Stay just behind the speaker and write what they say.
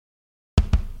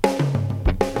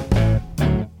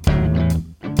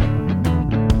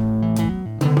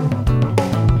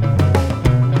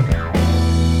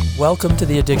Welcome to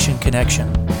the Addiction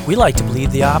Connection. We like to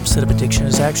believe the opposite of addiction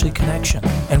is actually connection,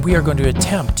 and we are going to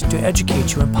attempt to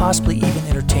educate you and possibly even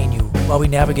entertain you while we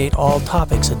navigate all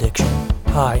topics addiction.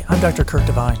 Hi, I'm Dr. Kurt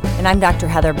Devine. And I'm Dr.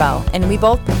 Heather Bell, and we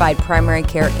both provide primary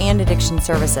care and addiction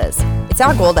services. It's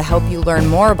our goal to help you learn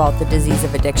more about the disease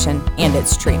of addiction and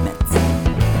its treatments.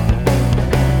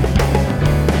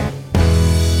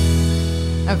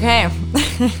 Okay.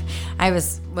 I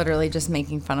was literally just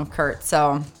making fun of Kurt,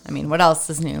 so, I mean, what else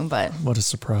is new? But What a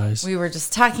surprise. we were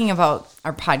just talking about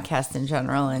our podcast in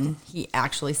general, and he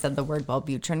actually said the word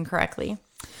Wellbutrin correctly.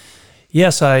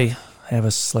 Yes, I have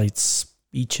a slight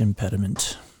speech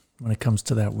impediment when it comes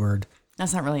to that word.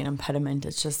 That's not really an impediment.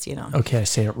 It's just, Okay, I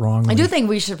say it wrongly. I do think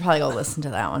we should probably go listen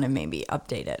to that one and maybe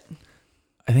update it.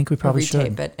 I think we probably Retape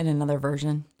should. it in another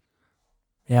version.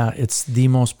 Yeah, it's the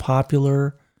most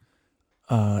popular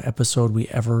episode we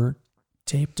ever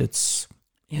taped. It's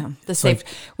The safe.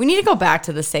 We need to go back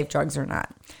to the safe drugs or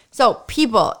not. So,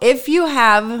 people, if you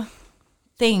have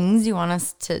things you want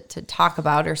us to talk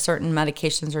about, or certain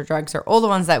medications or drugs, or older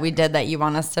ones that we did that you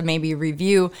want us to maybe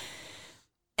review,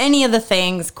 any of the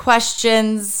things,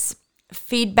 questions,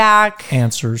 feedback,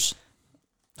 answers.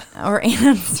 or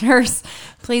answers,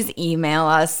 please email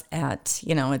us at,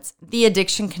 it's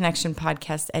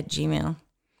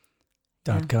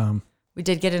theaddictionconnectionpodcast@gmail.com. We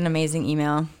did get an amazing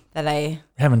email that I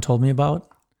haven't told me about.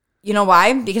 You know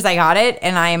why? Because I got it,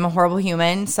 and I am a horrible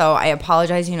human, so I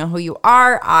apologize. You know who you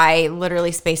are. I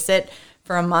literally spaced it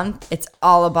for a month. It's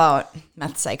all about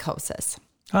meth psychosis.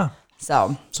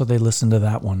 So they listened to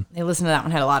that one. They listened to that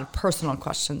one, had a lot of personal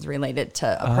questions related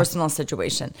to a personal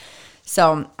situation.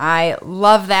 So I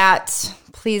love that.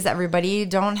 Please, everybody,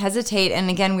 don't hesitate. And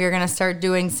again, we're going to start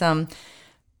doing some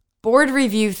board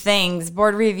review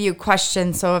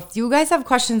questions. So if you guys have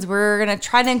questions, we're going to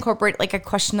try to incorporate like a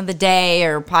question of the day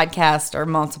or podcast or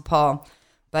multiple,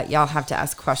 but y'all have to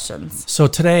ask questions. So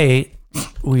today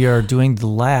we are doing the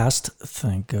last,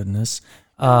 thank goodness,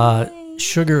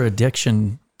 sugar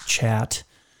addiction chat.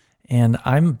 And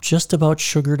I'm just about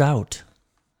sugared out,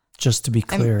 just to be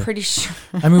clear. I'm pretty sure.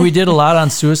 I mean, we did a lot on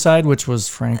suicide, which was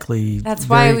frankly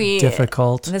very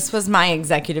difficult. This was my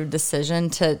executive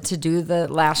decision to do the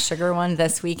last sugar one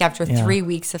this week after 3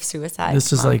 weeks of suicide.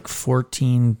 This is like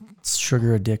 14th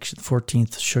sugar addiction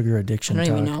I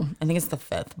don't talk. even know. I think it's the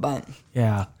 5th, but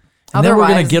yeah. And then we're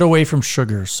going to get away from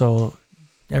sugar. So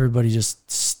everybody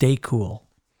just stay cool.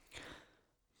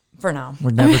 For now. We're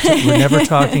never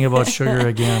talking about sugar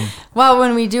again. Well,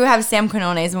 when we do have Sam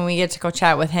Quinones, when we get to go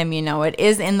chat with him, it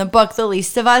is in the book, The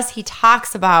Least of Us. He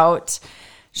talks about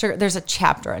sugar. There's a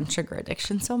chapter on sugar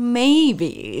addiction, so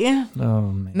maybe.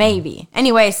 Oh, man. Maybe.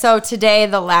 Anyway, so today,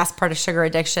 the last part of sugar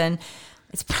addiction,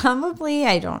 it's probably,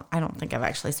 I don't think I've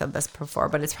actually said this before,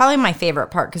 but it's probably my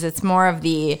favorite part because it's more of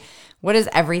the, what does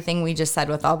everything we just said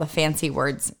with all the fancy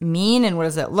words mean, and what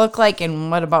does it look like,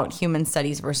 and what about human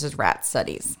studies versus rat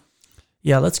studies?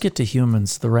 Yeah, let's get to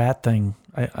humans. The rat thing.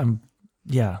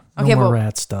 More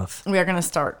rat stuff. We are going to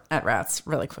start at rats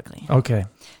really quickly. Okay.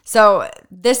 So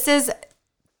this is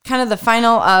kind of the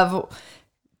final of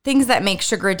things that make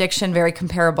sugar addiction very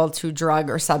comparable to drug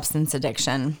or substance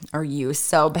addiction or use.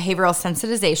 So behavioral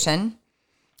sensitization,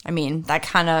 that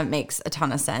kind of makes a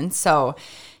ton of sense. So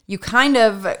you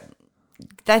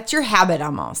that's your habit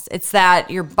almost. It's that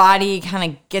your body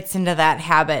kind of gets into that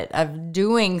habit of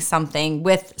doing something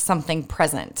with something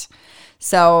present.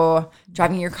 So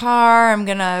driving your car, I'm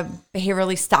going to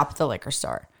behaviorally stop at the liquor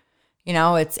store.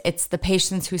 It's the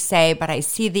patients who say, but I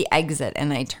see the exit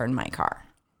and I turn my car.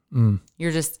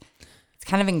 It's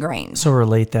kind of ingrained. So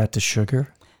relate that to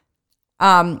sugar?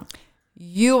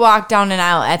 You walk down an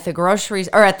aisle at the groceries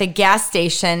or at the gas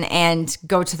station and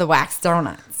go to the wax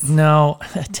donuts. No,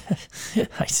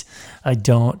 I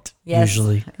don't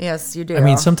usually. Yes, you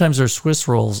do. Sometimes their Swiss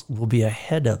rolls will be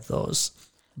ahead of those.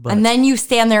 But and then you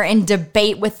stand there and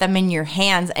debate with them in your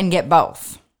hands and get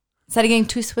both. Instead of getting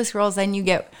 2 Swiss rolls, then you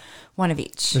get one of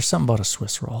each. There's something about a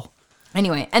Swiss roll.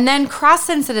 Anyway, and then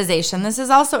cross-sensitization. This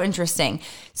is also interesting.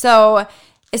 So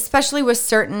especially with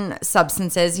certain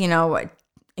substances,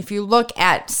 if you look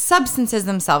at substances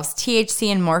themselves, THC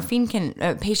and morphine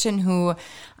a patient who,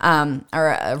 or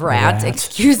a rat,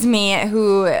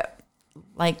 who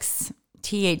likes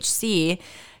THC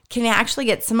can actually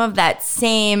get some of that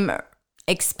same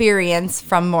experience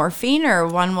from morphine, or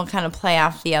one will kind of play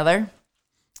off the other.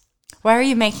 Why are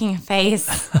you making a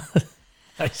face?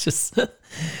 I'm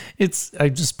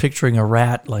just picturing a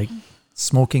rat like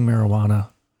smoking marijuana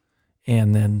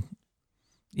and then,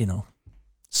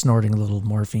 snorting a little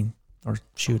morphine or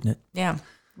shooting it. Yeah.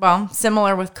 Well,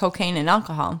 similar with cocaine and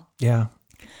alcohol. Yeah.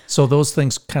 So those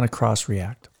things kind of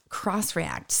cross-react.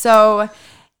 cross-react. So,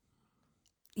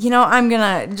 I'm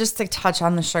going to just to touch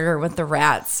on the sugar with the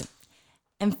rats.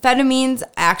 Amphetamines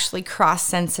actually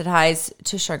cross-sensitize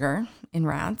to sugar in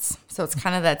rats. So it's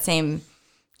kind of that same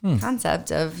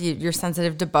concept of you're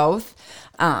sensitive to both.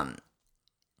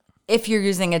 If you're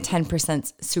using a 10%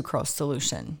 sucrose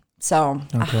solution. So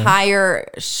a higher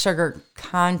sugar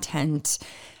content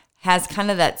has kind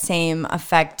of that same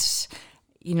effect.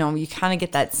 You kind of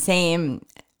get that same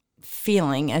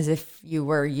feeling as if you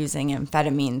were using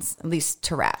amphetamines, at least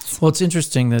to rats. Well, it's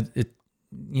interesting that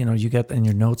you get in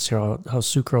your notes here how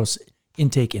sucrose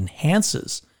intake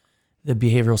enhances the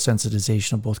behavioral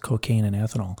sensitization of both cocaine and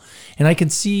ethanol. And I can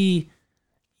see,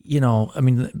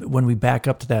 when we back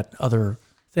up to that other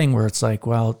thing where it's like,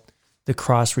 well, the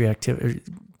cross-reactivity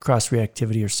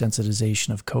or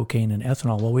sensitization of cocaine and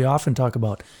ethanol. Well, we often talk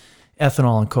about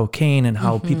ethanol and cocaine and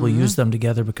how people use them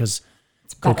together because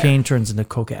cocaine turns into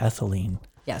cocaethylene.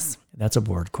 Yes. That's a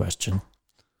board question.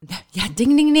 Yeah,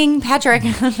 ding, ding, ding, Patrick.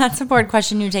 That's a board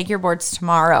question. You take your boards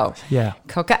tomorrow. Yeah.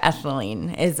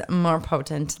 Cocaethylene is more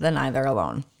potent than either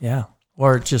alone. Yeah.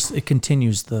 Or it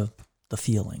continues the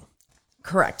feeling.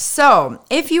 Correct. So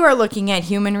if you are looking at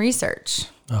human research.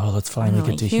 Oh, let's finally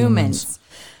get to humans.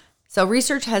 So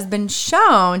research has been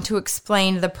shown to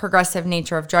explain the progressive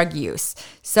nature of drug use.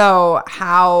 So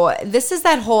how this is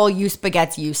that whole use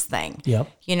begets use thing.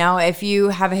 Yep. If you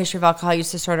have a history of alcohol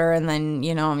use disorder and then,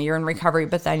 you're in recovery,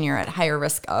 but then you're at higher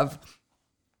risk of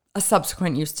a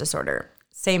subsequent use disorder.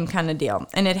 Same kind of deal.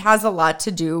 And it has a lot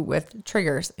to do with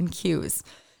triggers and cues.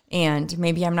 And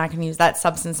maybe I'm not going to use that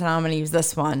substance and I'm going to use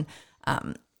this one.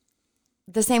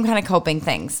 The same kind of coping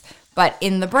things. But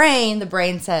in the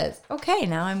brain says, okay,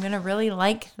 now I'm going to really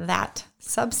like that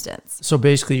substance. So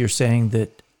basically you're saying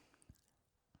that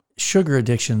sugar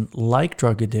addiction, like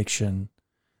drug addiction,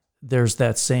 there's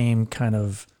that same kind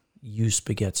of use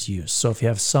begets use. So if you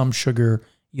have some sugar,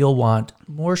 you'll want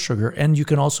more sugar, and you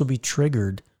can also be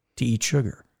triggered to eat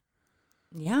sugar.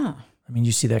 Yeah.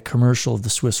 You see that commercial of the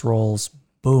Swiss rolls,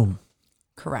 boom.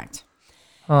 Correct.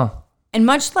 Huh. And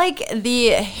much like the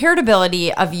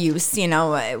heritability of use,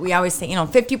 we always say,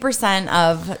 50%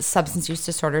 of substance use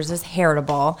disorders is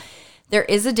heritable. There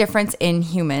is a difference in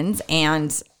humans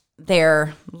and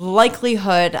their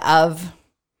likelihood of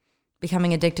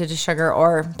becoming addicted to sugar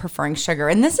or preferring sugar.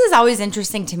 And this is always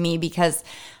interesting to me because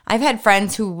I've had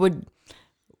friends who would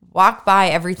walk by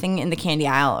everything in the candy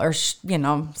aisle or,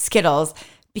 Skittles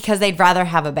because they'd rather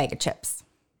have a bag of chips.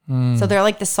 So they're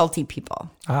like the salty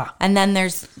people. And then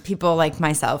there's people like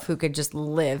myself who could just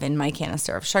live in my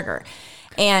canister of sugar.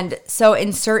 And so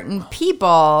in certain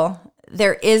people,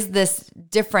 there is this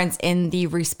difference in the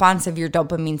response of your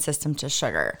dopamine system to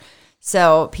sugar.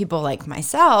 So people like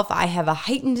myself, I have a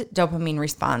heightened dopamine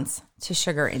response to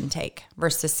sugar intake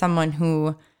versus someone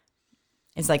who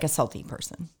is like a salty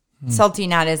person. Salty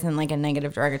not isn't like a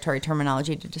negative derogatory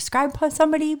terminology to describe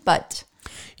somebody, but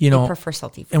they prefer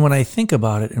salty food. And when I think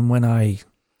about it, and when I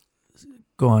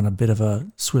go on a bit of a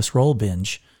Swiss roll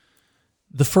binge,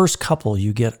 the first couple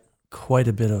you get quite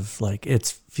a bit of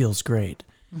it feels great.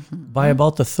 Mm-hmm. By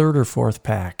about the third or fourth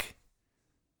pack,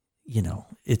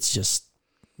 it's just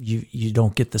you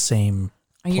don't get the same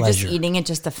Are you pleasure. Just eating it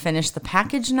just to finish the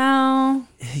package now?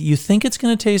 You think it's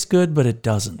going to taste good, but it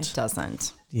doesn't. It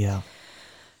doesn't. Yeah.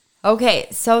 Okay,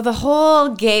 so the whole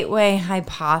gateway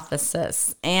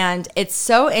hypothesis, and it's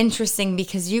so interesting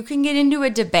because you can get into a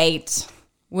debate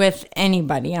with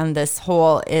anybody on this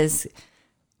whole is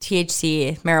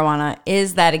THC, marijuana,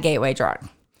 is that a gateway drug?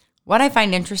 What I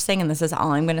find interesting, and this is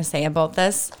all I'm going to say about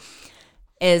this,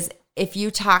 is if you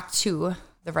talk to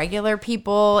the regular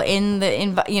people in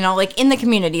the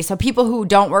community, so people who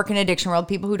don't work in addiction world,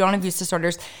 people who don't have use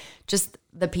disorders, just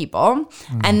the people,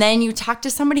 and then you talk to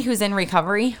somebody who's in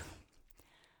recovery,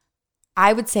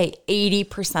 I would say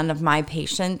 80% of my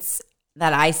patients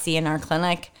that I see in our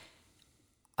clinic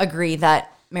agree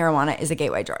that marijuana is a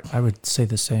gateway drug. I would say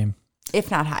the same.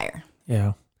 If not higher.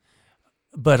 Yeah.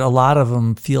 But a lot of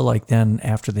them feel like then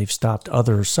after they've stopped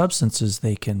other substances,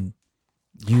 they can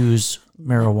use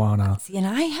marijuana. See, and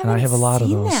I have a lot of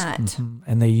those. That. Mm-hmm.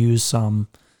 And they use some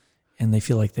and they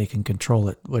feel like they can control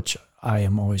it, which I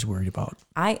am always worried about.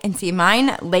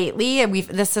 Mine lately,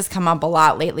 this has come up a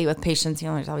lot lately with patients.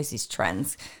 There's always these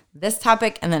trends. This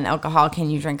topic and then alcohol.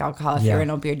 Can you drink alcohol if you're an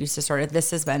opioid use disorder?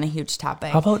 This has been a huge topic.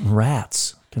 How about in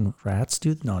rats? Can rats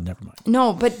do? No, never mind.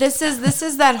 No, but this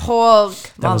is that whole,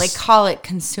 they call it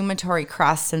consumatory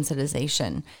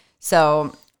cross-sensitization.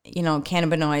 So,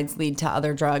 cannabinoids lead to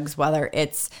other drugs, whether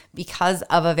it's because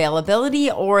of availability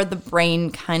or the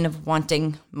brain kind of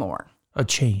wanting more. A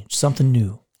change, something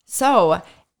new. So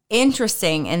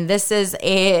interesting, and this is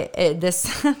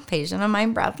this patient of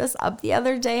mine brought this up the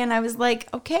other day, and I was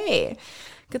like, okay,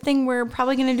 good thing we're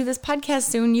probably going to do this podcast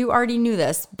soon. You already knew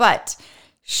this, but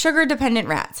sugar dependent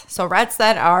rats. So rats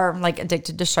that are like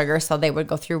addicted to sugar, so they would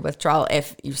go through withdrawal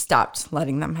if you stopped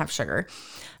letting them have sugar.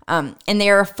 And they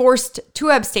are forced to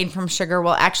abstain from sugar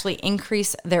will actually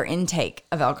increase their intake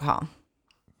of alcohol.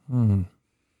 Do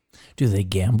they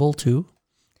gamble too?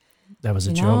 That was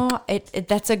a joke.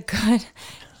 That's a good.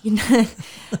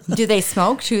 Do they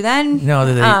smoke too? Then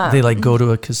no, they like go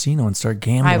to a casino and start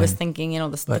gambling. I was thinking,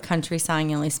 the country song,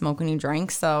 you only smoke when you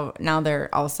drink. So now they're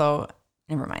also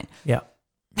never mind. Yeah.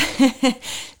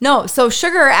 No, so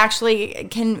sugar actually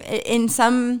can, in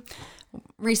some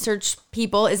research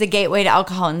people, is a gateway to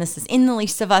alcohol, and this is in The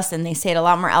Least of Us, and they say it a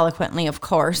lot more eloquently, of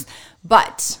course,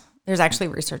 but there's actually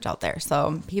research out there.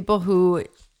 So people who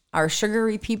are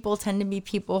sugary people tend to be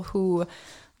people who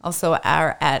also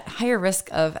are at higher risk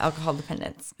of alcohol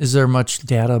dependence. Is there much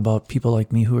data about people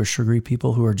like me who are sugary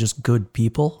people who are just good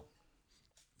people?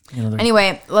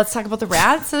 Anyway, let's talk about the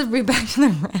rats. Let's be back to the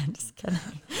rats. Just kidding.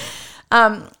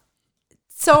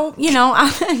 So,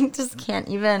 I just can't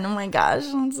even, oh my gosh,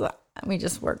 we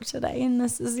just worked today and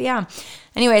this is,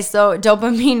 Anyway, so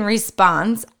dopamine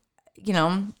responds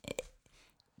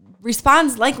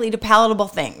likely to palatable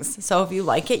things. So if you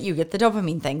like it, you get the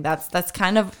dopamine thing. That's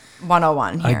kind of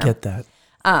 101 here. I get that.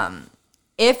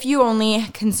 If you only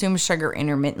consume sugar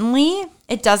intermittently,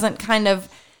 it doesn't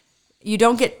you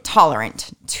don't get tolerant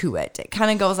to it. It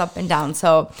kind of goes up and down.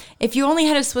 So if you only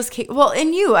had a Swiss cake,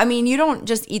 you don't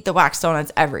just eat the wax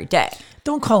donuts every day.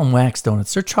 Don't call them wax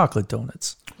donuts. They're chocolate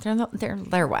donuts.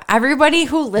 They're what? Everybody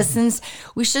who listens,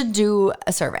 we should do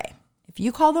a survey. If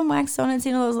you call them wax donuts,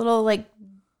 those little like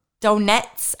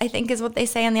donuts, I think is what they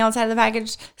say on the outside of the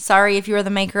package. Sorry if you are the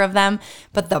maker of them,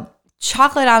 but the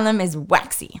chocolate on them is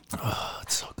waxy. Oh,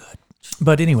 it's so good.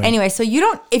 But anyway, so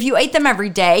if you ate them every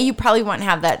day, you probably wouldn't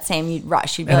have that same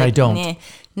rush. You'd be and like, I don't. Nah.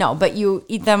 No, but you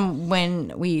eat them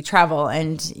when we travel,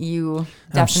 and you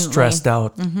definitely. I'm stressed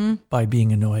out by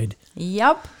being annoyed.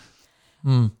 Yep.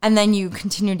 And then you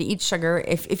continue to eat sugar.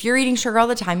 If you're eating sugar all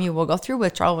the time, you will go through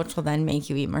withdrawal, which will then make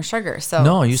you eat more sugar. So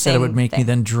no, you said it would make me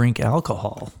then drink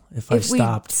alcohol if I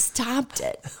stopped. We stopped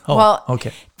it. Oh, well,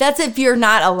 okay. That's if you're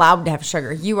not allowed to have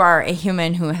sugar. You are a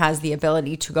human who has the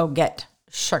ability to go get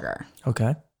sugar.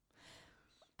 Okay.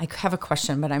 I have a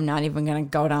question, but I'm not even going to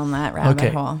go down that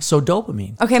rabbit hole. So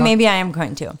dopamine. Okay, maybe I am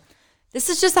going to. This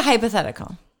is just a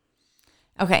hypothetical.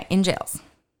 Okay, in jails.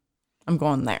 I'm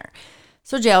going there.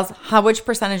 So jails, which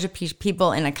percentage of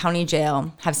people in a county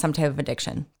jail have some type of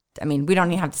addiction? I mean, we don't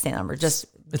even have to say a number. Just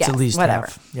guess, at least whatever.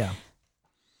 half. Yeah.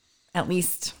 At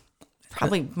least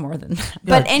probably more than that.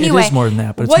 But anyway. It is more than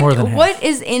that, but it's more than half. What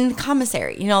is in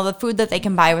commissary? The food that they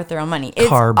can buy with their own money. It's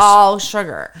carbs. All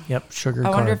sugar. Yep, sugar, I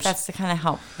wonder carbs. if that's to kind of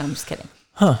help. No, I'm just kidding.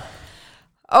 Huh.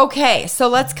 Okay, so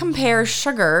let's compare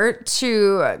sugar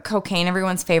to cocaine,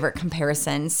 everyone's favorite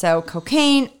comparison. So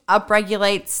cocaine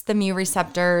upregulates the mu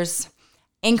receptors,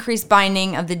 increased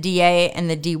binding of the DA and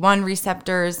the D1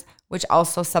 receptors, which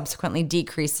also subsequently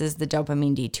decreases the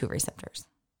dopamine D2 receptors.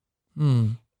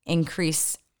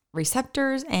 Increase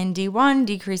receptors and D1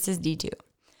 decreases D2.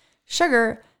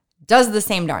 Sugar does the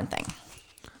same darn thing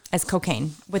as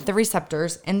cocaine with the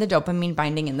receptors and the dopamine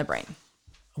binding in the brain.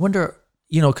 I wonder,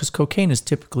 because cocaine is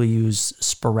typically used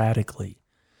sporadically.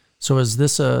 So is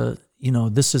this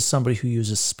this is somebody who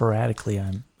uses sporadically.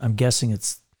 I'm guessing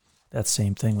it's that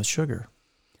same thing with sugar.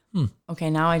 Okay,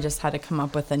 now I just had to come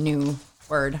up with a new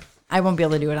word. I won't be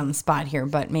able to do it on the spot here,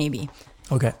 but maybe.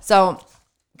 Okay. So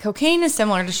cocaine is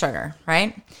similar to sugar,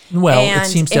 right? Well, it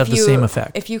seems to have the same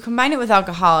effect. If you combine it with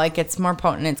alcohol, it gets more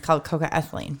potent. It's called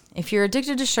cocaethylene. If you're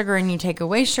addicted to sugar and you take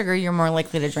away sugar, you're more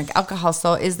likely to drink alcohol.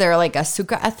 So is there like a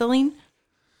sucaethylene?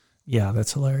 Yeah,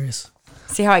 that's hilarious.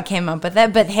 See how I came up with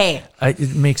that? But hey.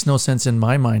 It makes no sense in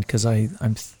my mind because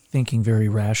I'm thinking very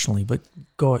rationally, but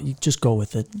just go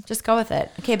with it. Just go with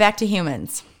it. Okay, back to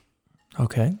humans.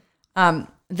 Okay.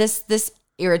 This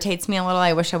irritates me a little.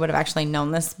 I wish I would have actually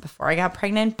known this before I got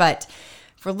pregnant, but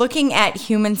if we're looking at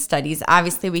human studies,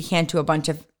 obviously we can't do a bunch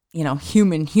of,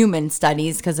 human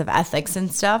studies because of ethics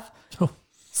and stuff. Oh.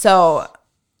 So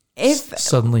if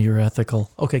suddenly you're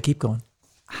ethical. Okay, keep going.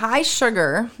 High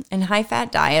sugar and high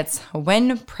fat diets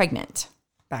when pregnant,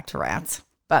 back to rats,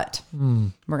 but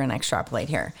we're going to extrapolate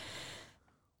here,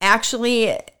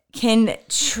 actually can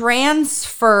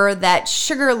transfer that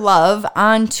sugar love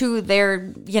onto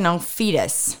their,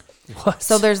 fetus. What?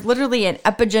 So there's literally an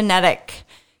epigenetic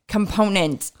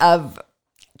component of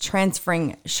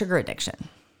transferring sugar addiction.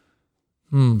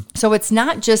 So it's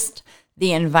not just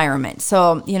the environment.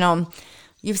 So,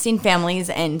 you've seen families,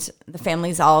 and the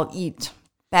families all eat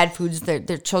bad foods.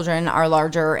 Their children are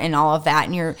larger and all of that.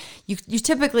 And you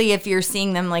typically, if you're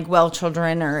seeing them like well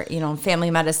children or,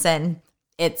 family medicine,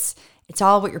 it's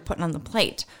all what you're putting on the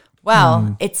plate.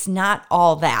 Well, it's not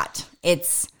all that.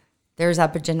 There's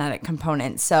epigenetic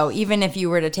components. So even if you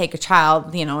were to take a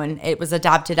child, and it was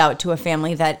adopted out to a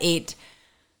family that ate,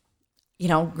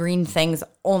 green things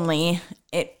only,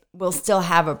 it will still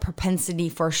have a propensity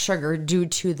for sugar due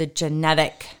to the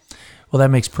genetic. Well,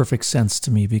 that makes perfect sense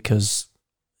to me because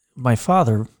my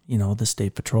father, the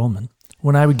state patrolman,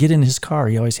 when I would get in his car,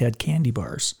 he always had candy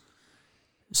bars.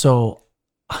 So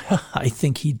I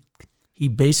think he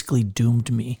basically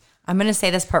doomed me. I'm going to say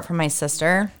this part for my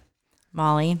sister,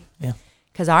 Molly. Yeah.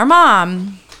 Because our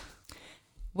mom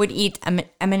would eat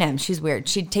M&M's. She's weird.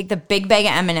 She'd take the big bag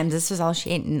of M&M's. This was all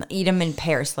she ate, and eat them in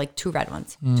pairs, like 2 red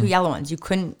ones, 2 yellow ones. You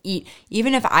couldn't eat,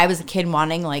 even if I was a kid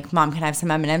wanting, like, Mom, can I have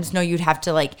some M&M's? No, you'd have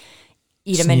to, like,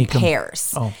 eat them in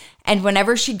pairs. Oh. And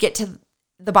whenever she'd get to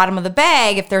the bottom of the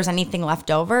bag, if there's anything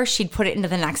left over, she'd put it into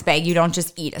the next bag. You don't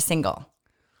just eat a single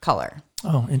color.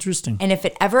 Oh, interesting. And if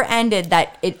it ever ended,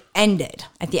 that it ended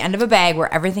at the end of a bag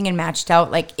where everything had matched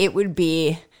out, like, it would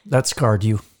be... That scarred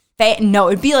you. No,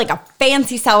 it'd be like a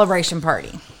fancy celebration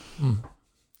party.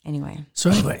 Anyway. So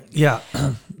anyway, yeah.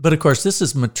 But of course, this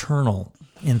is maternal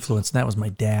influence, and that was my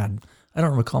dad. I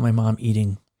don't recall my mom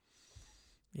eating.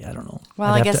 Yeah, I don't know.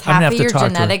 Well, I guess half of your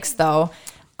genetics, though,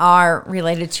 are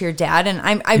related to your dad. And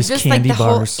I just like the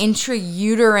whole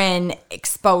intrauterine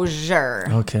exposure.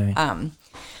 Okay.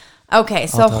 Okay,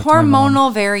 so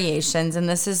hormonal variations, and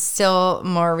this is still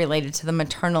more related to the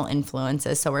maternal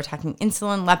influences. So we're talking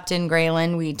insulin, leptin,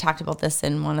 ghrelin. We talked about this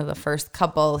in one of the first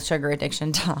couple sugar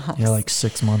addiction talks. Yeah, like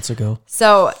 6 months ago.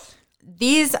 So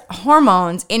these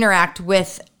hormones interact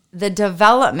with the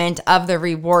development of the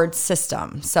reward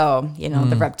system. So,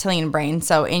 the reptilian brain.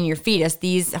 So in your fetus,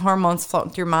 these hormones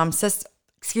float through mom's system,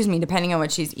 depending on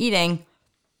what she's eating,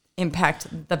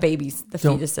 impact the babies,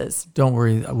 fetuses. Don't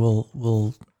worry,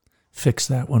 we'll fix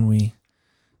that when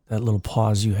that little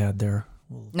pause you had there.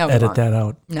 We'll edit that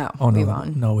out. No, we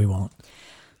won't. No, we won't.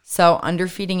 So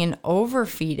underfeeding and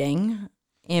overfeeding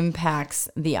impacts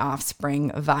the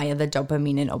offspring via the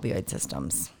dopamine and opioid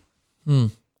systems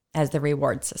as the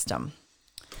reward system.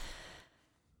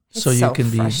 So you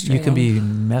can be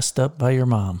messed up by your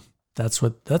mom. That's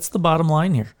the bottom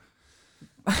line here.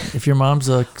 If your mom's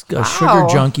a sugar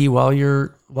junkie while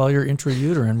you're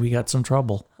intrauterine, we got some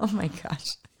trouble. Oh my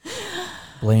gosh.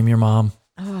 Blame your mom.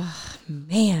 Oh,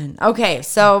 man. Okay,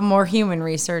 so more human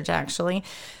research, actually.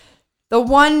 The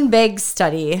one big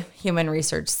study, human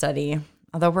research study,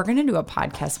 although we're going to do a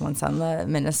podcast once on the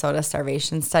Minnesota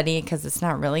starvation study because it's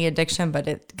not really addiction, but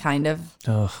it kind of.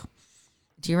 Ugh.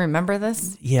 Do you remember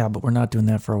this? Yeah, but we're not doing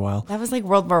that for a while. That was like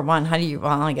World War I.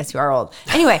 Well, I guess you are old.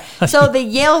 Anyway, so the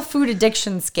Yale Food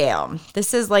Addiction Scale.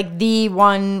 This is like the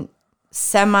one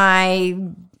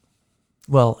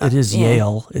Well, it is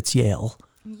Yale. It's Yale.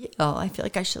 Yale. I feel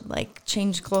like I should like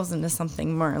change clothes into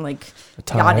something more like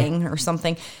yachting or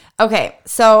something. Okay,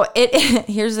 so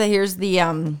here's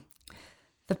the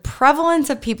prevalence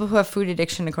of people who have food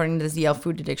addiction according to the Yale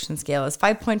Food Addiction Scale is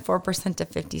 5.4% to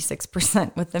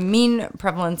 56%, with the mean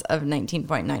prevalence of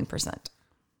 19.9%.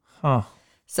 Huh.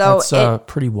 So that's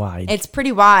pretty wide. It's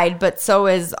pretty wide, but so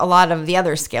is a lot of the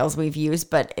other scales we've used.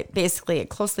 But it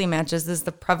closely matches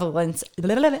the prevalence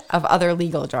of other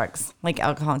legal drugs like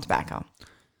alcohol and tobacco.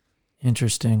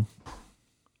 Interesting.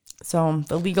 So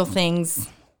the legal things,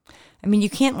 I mean, you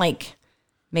can't like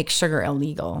make sugar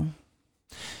illegal.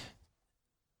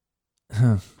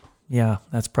 Yeah,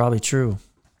 that's probably true.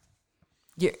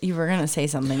 You were gonna say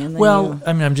something, and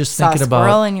then I'm just thinking about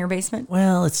squirrel in your basement.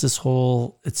 Well, it's this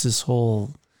whole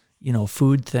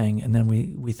food thing, and then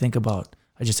we think about.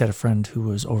 I just had a friend who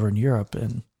was over in Europe,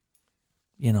 and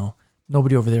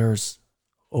nobody over there is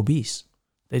obese.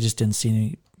 They just didn't see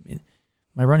any.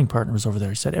 My running partner was over there.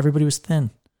 He said everybody was thin.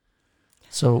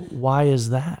 So why is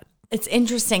that? It's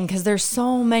interesting because there's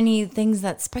so many things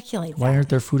that speculate. Why aren't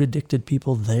there food addicted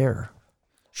people there?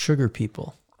 Sugar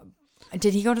people.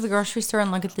 Did he go to the grocery store and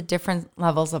look at the different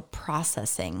levels of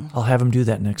processing? I'll have him do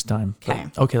that next time. Okay.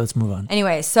 Okay, let's move on.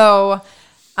 Anyway, so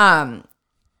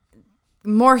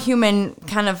more human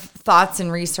kind of thoughts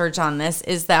and research on this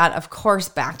is that, of course,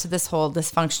 back to this whole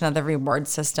dysfunction of the reward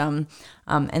system,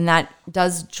 and that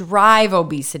does drive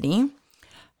obesity.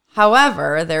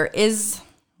 However, there is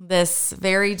this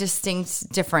very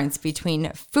distinct difference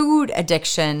between food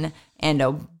addiction and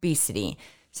obesity.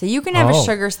 So you can have a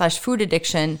sugar/food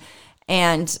addiction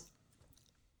and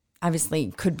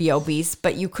obviously could be obese,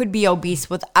 but you could be obese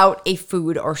without a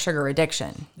food or sugar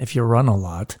addiction. If you run a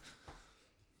lot.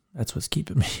 That's what's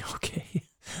keeping me okay.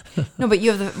 No, but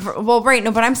you have right.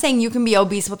 No, but I'm saying you can be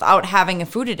obese without having a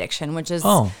food addiction, which is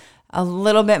a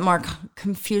little bit more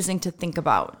confusing to think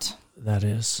about. That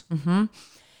is. Mm-hmm.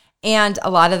 And a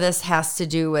lot of this has to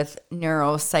do with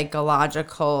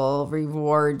neuropsychological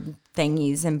reward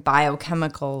thingies and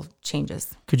biochemical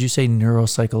changes. Could you say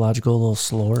neuropsychological a little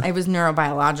slower? It was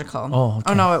neurobiological. Oh,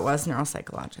 okay. Oh, no, it was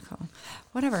neuropsychological.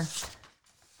 Whatever.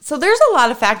 So there's a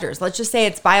lot of factors. Let's just say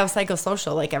it's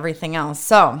biopsychosocial like everything else.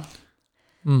 So,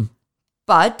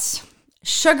 but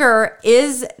sugar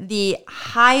is the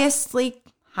highestly.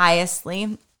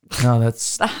 No,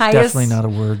 that's the highest, definitely not a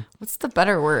word. What's the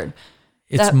better word?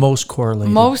 It's most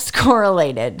correlated. Most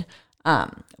correlated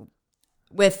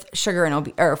with sugar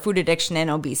and or food addiction and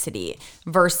obesity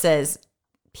versus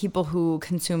people who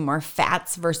consume more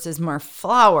fats versus more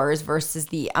flours versus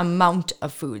the amount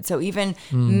of food. So even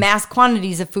mass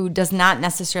quantities of food does not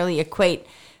necessarily equate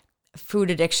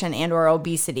food addiction and or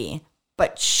obesity.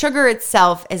 But sugar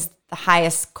itself is the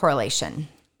highest correlation.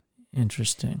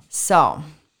 Interesting. So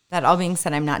that all being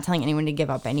said, I'm not telling anyone to give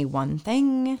up any one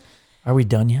thing. Are we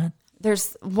done yet?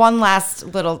 There's one last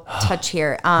little touch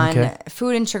here on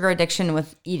food and sugar addiction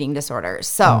with eating disorders.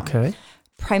 So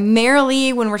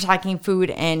primarily when we're talking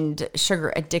food and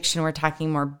sugar addiction, we're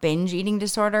talking more binge eating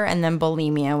disorder and then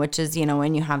bulimia, which is,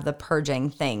 when you have the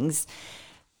purging things.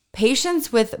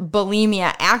 Patients with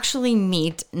bulimia actually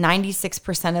meet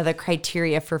 96% of the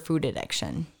criteria for food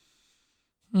addiction.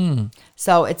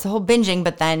 So it's the whole binging,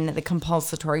 but then the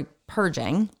compulsory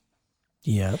purging.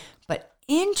 Yeah. But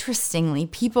interestingly,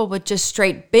 people with just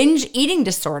straight binge eating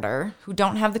disorder who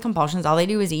don't have the compulsions, all they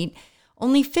do is eat,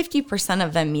 only 50%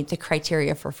 of them meet the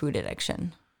criteria for food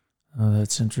addiction. Oh,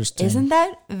 that's interesting. Isn't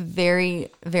that very,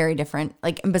 very different?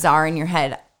 Like bizarre in your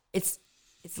head. It's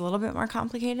a little bit more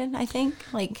complicated, I think.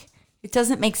 Like it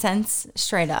doesn't make sense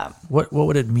straight up. What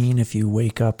would it mean if you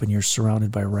wake up and you're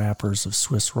surrounded by wrappers of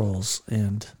Swiss rolls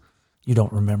and you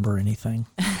don't remember anything?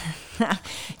 Do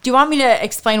you want me to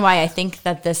explain why I think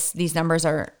that these numbers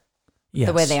are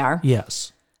the way they are?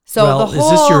 Yes. So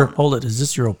is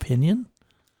this your opinion?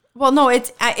 Well, no,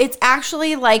 it's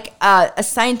actually like a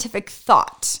scientific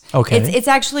thought. Okay. It's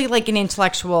actually like an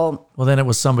intellectual. Well, then it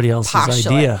was somebody else's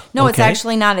postulate. idea. No, It's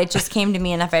actually not. It just came to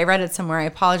me, and if I read it somewhere, I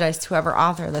apologize to whoever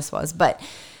author this was. But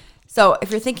so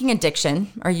if you're thinking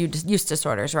addiction or use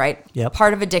disorders, right? Yep.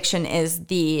 Part of addiction is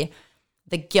the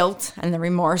guilt and the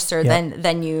remorse, or then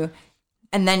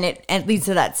it leads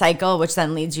to that cycle, which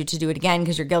then leads you to do it again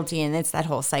because you're guilty, and it's that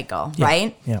whole cycle,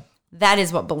 right? Yeah. That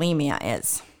is what bulimia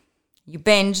is. You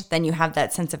binge, then you have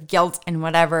that sense of guilt and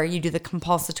whatever. You do the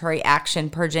compulsory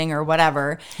action, purging or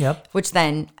whatever, which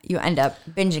then you end up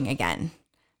binging again.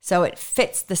 So it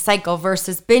fits the cycle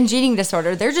versus binge eating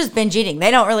disorder. They're just binge eating.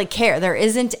 They don't really care. There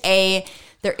isn't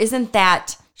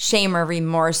that shame or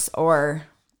remorse or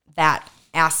that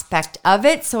aspect of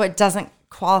it. So it doesn't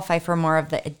qualify for more of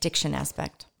the addiction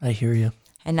aspect. I hear you.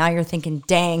 And now you're thinking,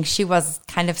 dang, she was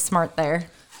kind of smart there.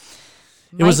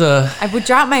 I would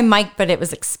drop my mic, but it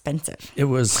was expensive. It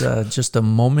was just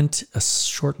a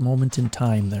short moment in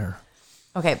time there.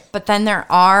 Okay, but then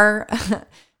there are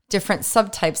different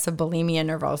subtypes of bulimia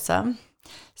nervosa.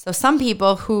 So some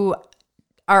people who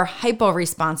are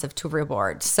hypo-responsive to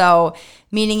reward. So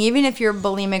meaning even if you're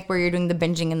bulimic where you're doing the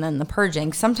binging and then the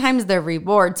purging, sometimes the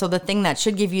reward, so the thing that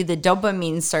should give you the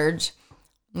dopamine surge,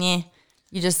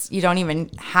 you don't even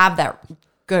have that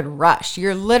good rush.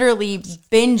 You're literally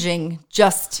binging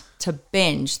just to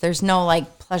binge. There's no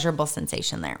like pleasurable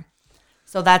sensation there.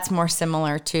 So that's more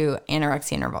similar to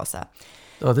anorexia nervosa.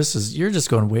 Oh, you're just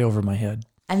going way over my head.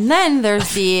 And then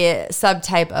there's the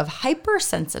subtype of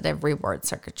hypersensitive reward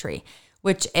circuitry,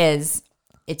 which is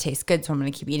it tastes good, so I'm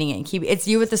going to keep eating it. It's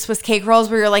you with the Swiss cake rolls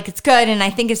where you're like, it's good and I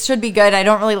think it should be good. I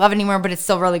don't really love it anymore, but it's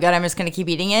still really good. I'm just going to keep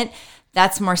eating it.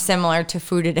 That's more similar to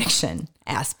food addiction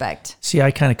aspect. See,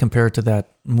 I kind of compare it to that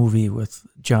movie with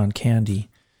John Candy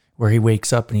where he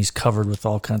wakes up and he's covered with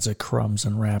all kinds of crumbs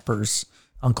and wrappers.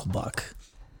 Uncle Buck.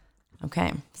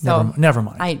 Okay. So never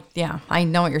mind. I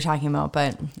know what you're talking about,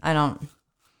 but I don't.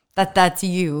 That's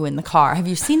you in the car. Have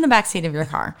you seen the backseat of your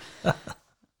car?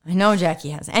 I know Jackie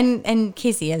has. And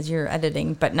Casey as you're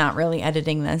editing, but not really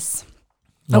editing this.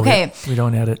 No, okay. We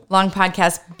don't edit. Long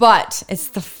podcast, but it's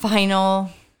the final.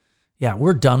 Yeah,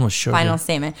 we're done with sugar. Final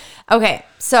statement. Okay,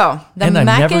 so I'm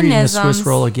never eating a Swiss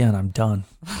roll again. I'm done.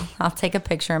 I'll take a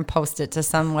picture and post it to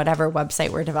some whatever website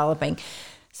we're developing.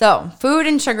 So food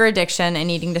and sugar addiction and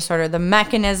eating disorder, the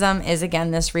mechanism is, again,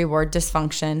 this reward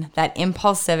dysfunction, that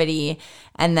impulsivity,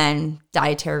 and then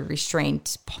dietary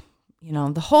restraint.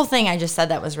 The whole thing I just said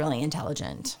that was really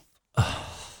intelligent.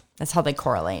 That's how they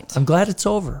correlate. I'm glad it's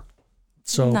over.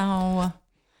 So no.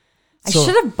 I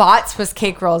should have bought Swiss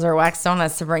cake rolls or wax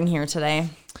donuts to bring here today.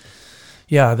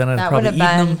 Yeah, then I'd That probably would eaten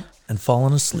have them been- and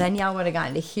fallen asleep. Then y'all would have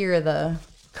gotten to hear the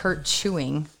Kurt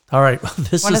chewing. All right,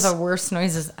 this One is of the worst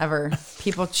noises ever.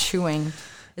 People chewing.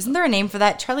 Isn't there a name for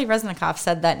that? Charlie Resnikoff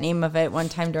said that name of it one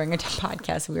time during a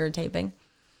podcast we were taping.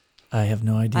 I have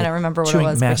no idea. I don't remember what chewing, it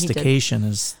was. But he did. Mastication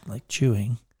is like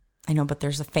chewing. I know, but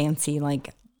there's a fancy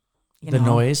The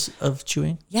noise of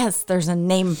chewing? Yes, there's a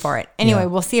name for it. Anyway,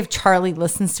 we'll see if Charlie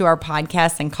listens to our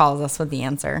podcast and calls us with the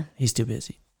answer. He's too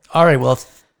busy. All right, well,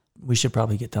 we should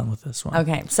probably get done with this one.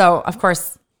 Okay, so of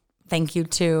course, thank you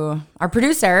to our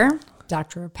producer,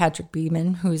 Dr. Patrick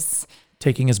Beeman, who's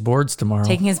Taking his boards tomorrow.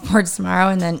 taking his boards tomorrow.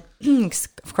 And then,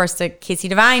 of course, to Casey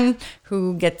Devine,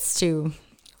 who gets to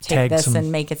take Tag this some-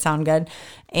 and make it sound good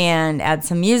and add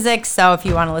some music. So if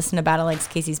you want to listen to Battle Lakes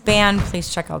Casey's band,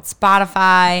 please check out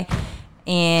Spotify.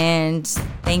 And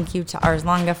thank you to Ars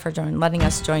Longa for letting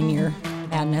us join your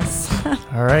madness.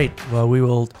 All right, well, we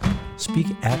will speak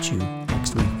at you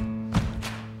next week.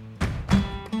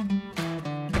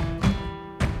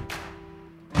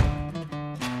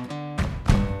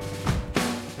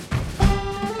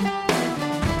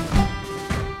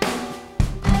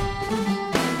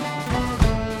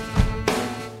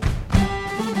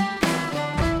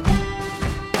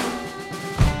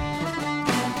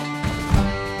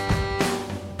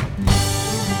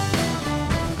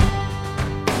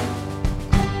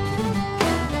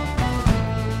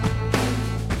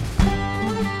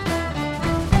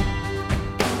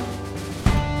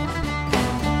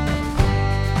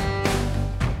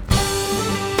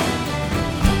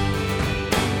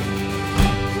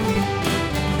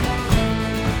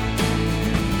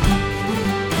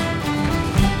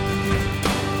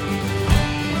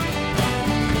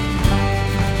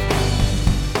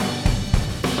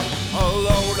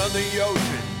 Alone on the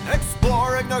ocean,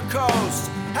 exploring the coast,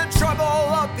 and trouble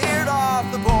appeared off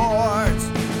the boards.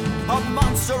 A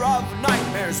monster of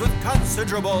nightmares with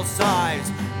considerable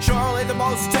size, surely the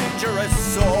most dangerous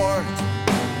sort.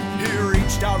 He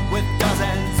reached out with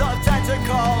dozens of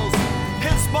tentacles,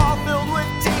 his maw filled with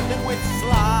teeth and with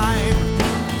slime.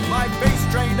 My face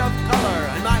drained of color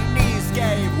and my knees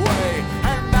gave way,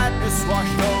 and madness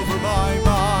washed over my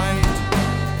mind.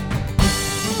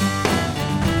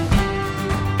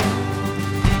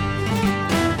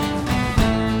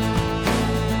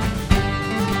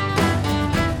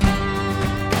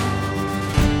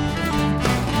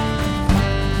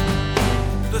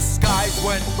 The skies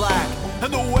went black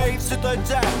and the waves hit the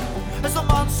deck as the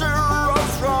monster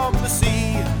rose from the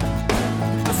sea.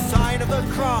 The sign of the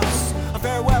cross, a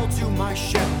farewell to my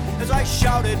ship as I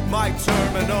shouted my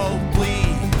terminal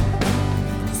plea.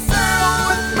 Sail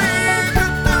with me,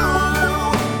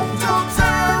 Cthulhu, don't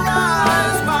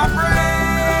terrorize my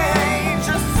brain.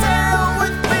 Just sail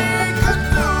with me,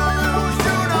 Cthulhu,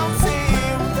 you don't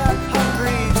seem that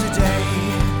hungry today.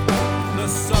 The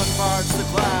sun parts the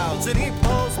clouds and he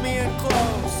pulls me in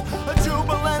close, a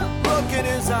jubilant look in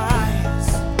his eyes.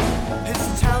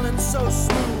 His talon's so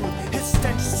smooth, his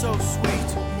stench so sweet,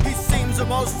 he seems a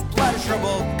most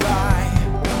pleasurable guy.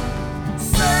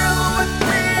 Sail with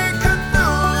me,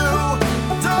 Cthulhu,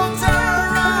 don't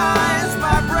terrorize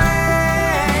my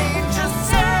brain. Just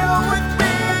sail with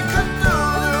me,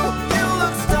 Cthulhu, you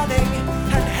look stunning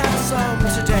and handsome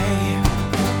today.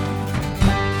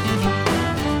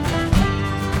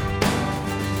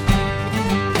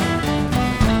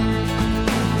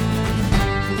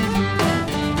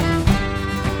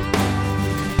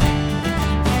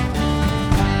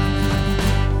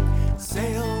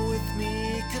 Sail with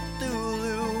me,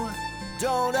 Cthulhu,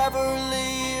 don't ever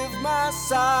leave my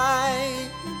side.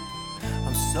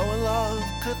 I'm so in love,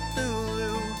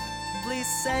 Cthulhu, please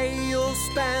say you'll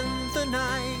spend the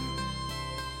night.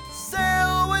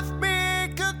 Sail with me,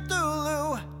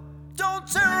 Cthulhu, don't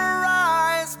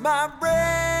terrorize my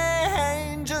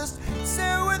brain. Just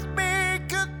sail with me,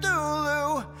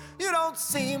 Cthulhu, you don't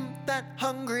seem that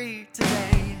hungry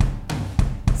today.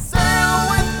 Sail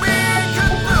with me,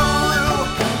 Cthulhu,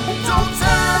 don't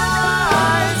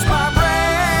terrorize my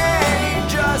brain.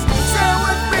 Just sail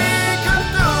with me,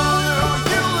 Cthulhu,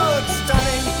 you look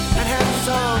stunning and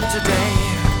handsome today.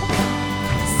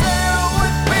 Sail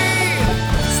with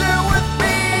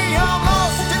me, I'm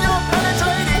lost in your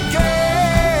penetrating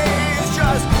gaze.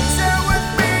 Just sail with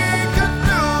me,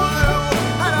 Cthulhu,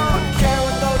 I don't care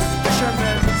what those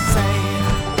fishermen say.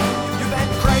 You've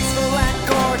been graceful and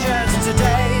gorgeous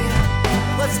today.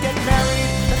 Let's get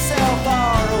married and sail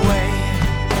far away.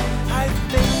 I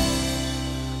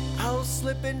think I'll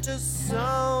slip into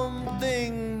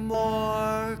something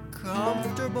more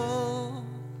comfortable.